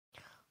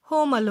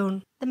Home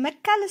Alone. The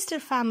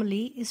McAllister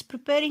family is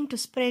preparing to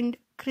spend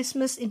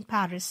Christmas in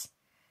Paris,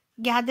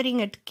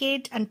 gathering at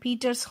Kate and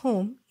Peter's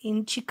home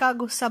in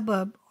Chicago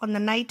suburb on the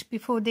night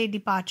before their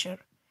departure.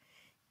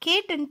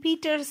 Kate and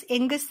Peter's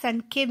youngest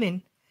son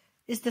Kevin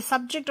is the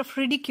subject of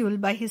ridicule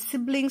by his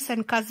siblings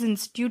and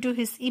cousins due to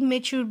his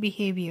immature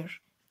behavior.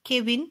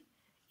 Kevin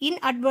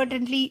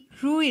inadvertently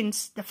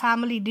ruins the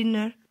family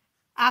dinner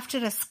after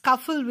a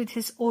scuffle with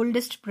his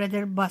oldest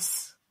brother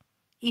Buzz,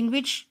 in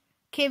which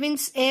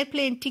Kevin's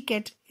airplane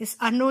ticket is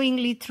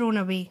unknowingly thrown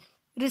away,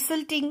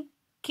 resulting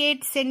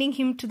Kate sending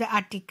him to the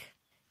attic.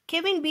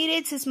 Kevin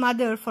berates his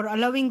mother for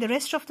allowing the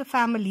rest of the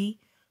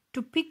family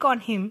to pick on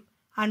him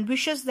and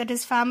wishes that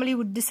his family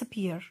would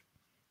disappear.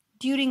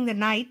 During the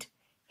night,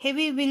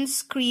 heavy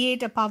winds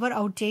create a power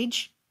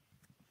outage,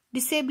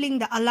 disabling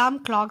the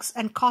alarm clocks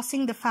and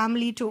causing the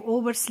family to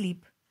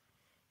oversleep.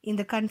 In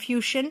the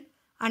confusion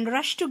and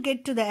rush to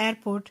get to the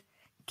airport,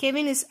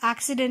 Kevin is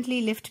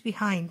accidentally left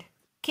behind.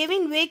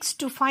 Kevin wakes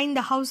to find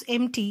the house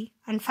empty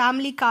and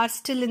family cars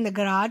still in the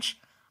garage,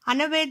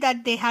 unaware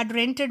that they had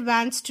rented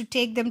vans to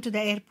take them to the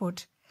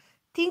airport.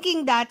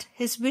 Thinking that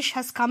his wish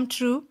has come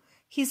true,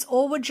 he is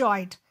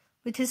overjoyed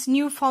with his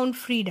newfound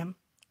freedom.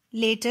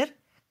 Later,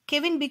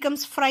 Kevin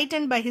becomes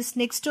frightened by his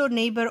next-door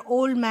neighbor,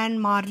 Old Man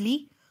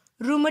Marley,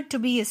 rumored to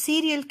be a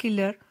serial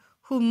killer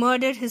who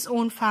murdered his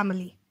own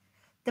family.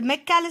 The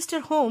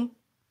McAllister home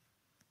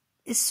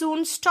is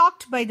soon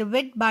stalked by the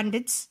wet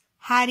bandits,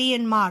 Harry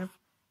and Marv,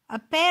 a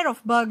pair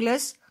of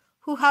burglars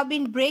who have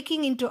been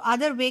breaking into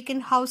other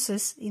vacant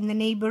houses in the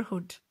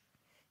neighborhood.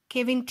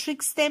 Kevin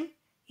tricks them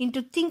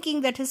into thinking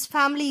that his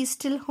family is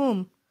still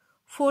home,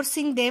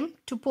 forcing them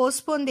to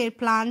postpone their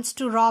plans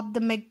to rob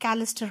the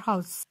McAllister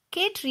house.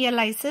 Kate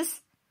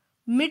realizes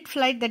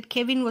mid-flight that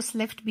Kevin was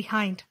left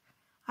behind,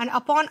 and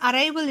upon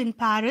arrival in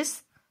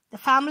Paris, the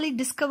family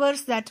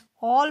discovers that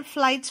all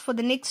flights for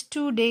the next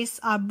 2 days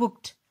are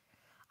booked,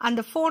 and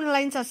the phone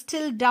lines are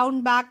still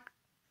down back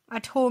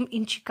at home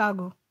in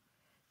Chicago.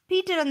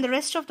 Peter and the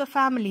rest of the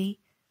family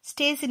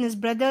stays in his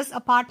brother's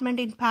apartment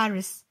in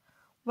Paris,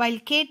 while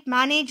Kate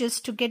manages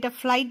to get a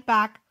flight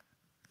back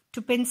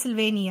to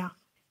Pennsylvania.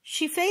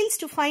 She fails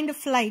to find a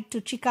flight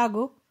to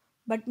Chicago,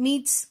 but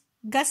meets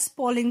Gus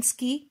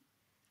Polinski,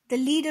 the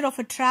leader of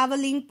a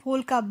traveling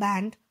polka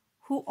band,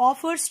 who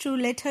offers to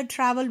let her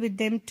travel with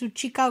them to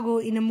Chicago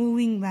in a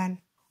moving van.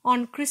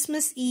 On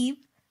Christmas Eve,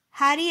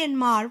 Harry and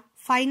Marv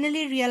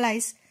finally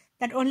realize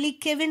that only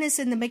Kevin is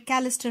in the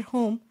McAllister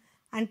home,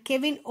 and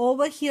Kevin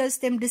overhears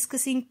them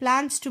discussing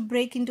plans to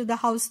break into the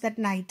house that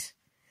night.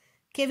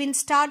 Kevin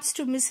starts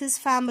to miss his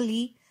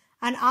family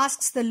and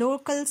asks the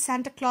local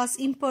Santa Claus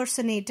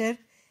impersonator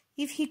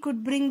if he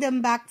could bring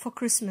them back for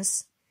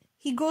Christmas.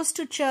 He goes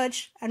to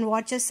church and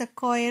watches a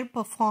choir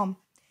perform,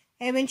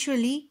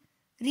 eventually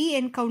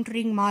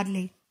re-encountering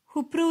Marley,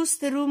 who proves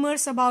the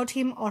rumors about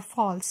him are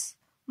false.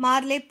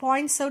 Marley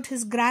points out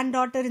his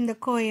granddaughter in the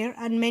choir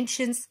and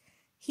mentions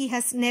he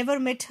has never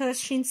met her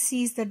since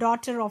she is the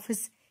daughter of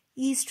his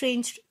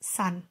estranged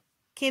son.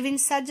 Kevin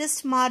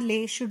suggests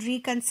Marley should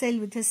reconcile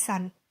with his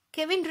son.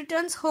 Kevin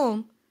returns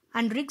home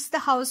and rigs the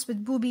house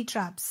with booby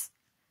traps.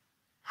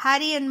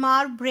 Harry and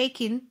Marv break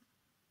in,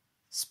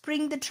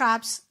 spring the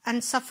traps,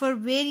 and suffer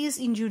various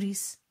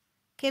injuries.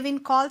 Kevin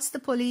calls the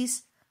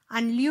police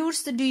and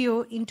lures the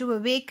duo into a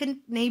vacant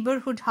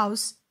neighborhood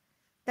house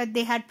that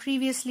they had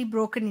previously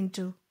broken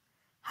into.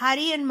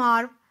 Harry and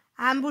Marv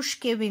ambush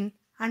Kevin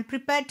and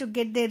prepare to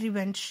get their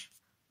revenge,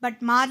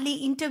 but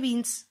Marley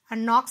intervenes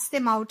and knocks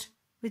them out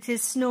with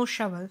his snow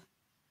shovel.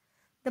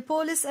 The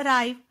police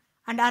arrive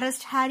and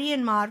arrest Harry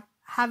and Marv,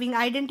 having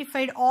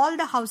identified all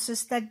the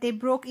houses that they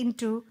broke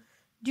into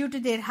due to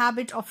their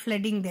habit of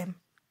flooding them.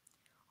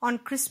 On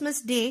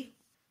Christmas Day,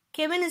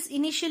 Kevin is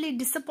initially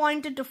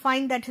disappointed to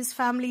find that his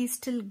family is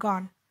still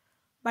gone,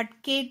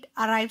 but Kate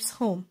arrives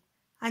home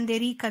and they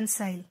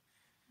reconcile.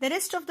 The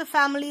rest of the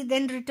family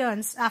then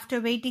returns after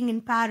waiting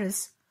in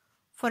Paris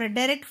for a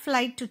direct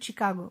flight to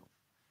Chicago.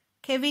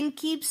 Kevin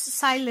keeps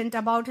silent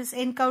about his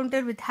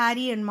encounter with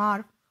Harry and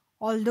Marv,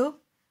 although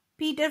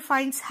Peter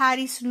finds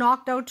Harry's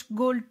knocked out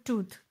gold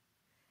tooth.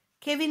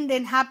 Kevin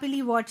then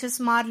happily watches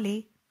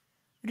Marley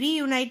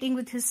reuniting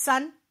with his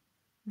son,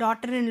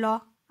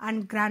 daughter-in-law,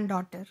 and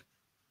granddaughter.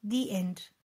 The end.